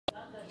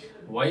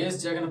YS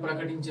Jagan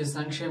ప్రకటించే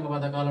సంక్షేమ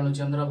పథకాలను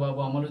చంద్రబాబు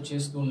అమలు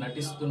చేస్తూ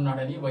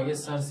నటిస్తున్నాడని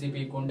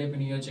వైఎస్ఆర్సీపీ కొండెపి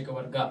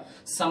నియోజకవర్గ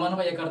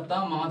సమన్వయకర్త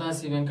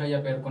మాదాసి వెంకయ్య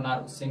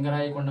పేర్కొన్నారు.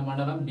 సింగరాయకొండ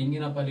మండలం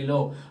బింగినపల్లిలో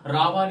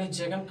రావాలి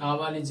జగన్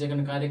కావాలి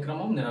జగన్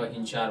కార్యక్రమం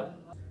నిర్వహించారు.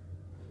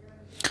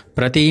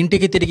 ప్రతి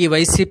ఇంటికి తిరిగి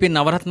వైసీపీ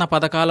నవరత్న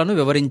పథకాలను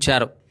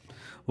వివరించారు.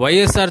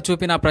 వైఎస్ఆర్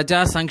చూపిన ప్రజా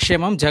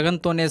సంక్షేమం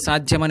జగన్తోనే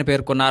సాధ్యమని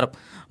పేర్కొన్నారు.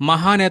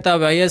 మహానేత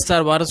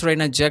వైఎస్ఆర్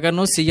వారసుడైన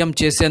జగన్ను సీఎం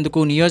చేసేందుకు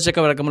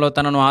నియోజకవర్గంలో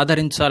తనను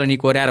ఆదరించాలని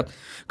కోరారు.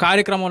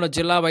 కార్యక్రమంలో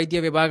జిల్లా వైద్య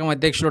విభాగం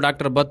అధ్యక్షులు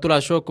డాక్టర్ బత్తుల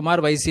అశోక్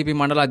కుమార్, వైసీపీ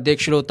మండల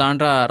అధ్యక్షులు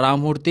తాండ్ర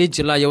రామ్మూర్తి,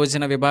 జిల్లా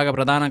యువజన విభాగ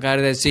ప్రధాన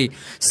కార్యదర్శి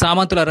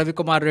సామంతుల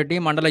రవికుమార్ రెడ్డి,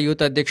 మండల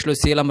యూత్ అధ్యక్షులు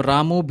శీలం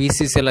రాము,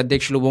 బీసీసీఎల్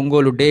అధ్యక్షులు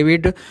ఒంగోలు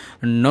డేవిడ్,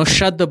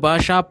 నొషద్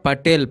బాషా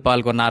పటేల్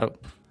పాల్గొన్నారు.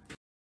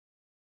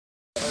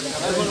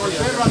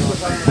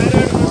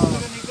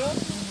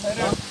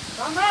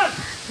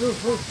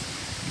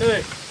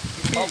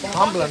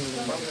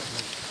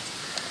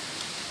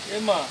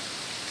 ఏమ్మా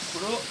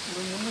ఇప్పుడు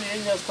నువ్వు ముందు ఏం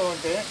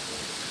చేస్తావంటే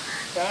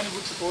ఫ్యాన్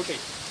గుర్తు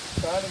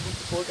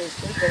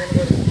కోటేస్తే జగన్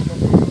గారు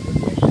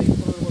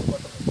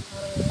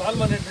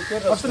సాల్మన్ రెడ్డి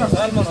పేరు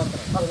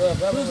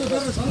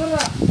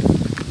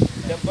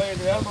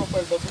 75,000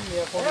 రూపాయల డబ్బులు మీ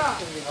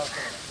అకౌంట్ మీకు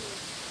వస్తున్నాయి.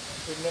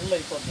 2 నెలలు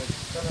అయిపోతుంది.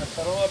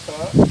 తర్వాత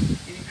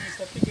ఈ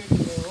సర్టిఫికేట్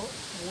మేము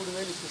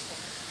 3,000 ఇస్తాం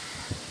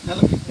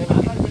నెలకి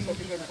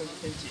సర్టిఫికేట్ కొంచెం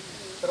పెంచి.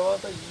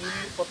 తర్వాత ఈ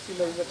కొత్త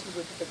 5 లక్షలు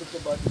పెట్టి తగ్గించే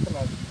బాధ్యత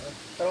నాది.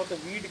 తర్వాత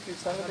వీటికి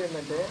సంగతి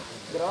ఏంటంటే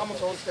గ్రామ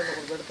కౌన్సిల్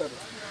ఒకటి పెడతారు.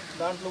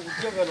 దాంట్లో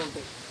ఉద్యోగాలు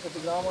ఉంటాయి. ప్రతి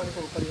గ్రామానికి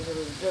ఒక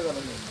 15-20 ఉద్యోగాలు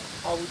ఉన్నాయి.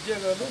 ఆ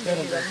ఉద్యోగాలు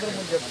నేను అందరి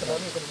ముందు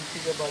చెప్తున్నాను. ఇక్కడ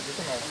గుర్తించే బాధ్యత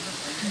నాది.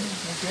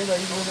 మీకు ఏదో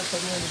 5,000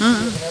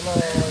 10,000 నెల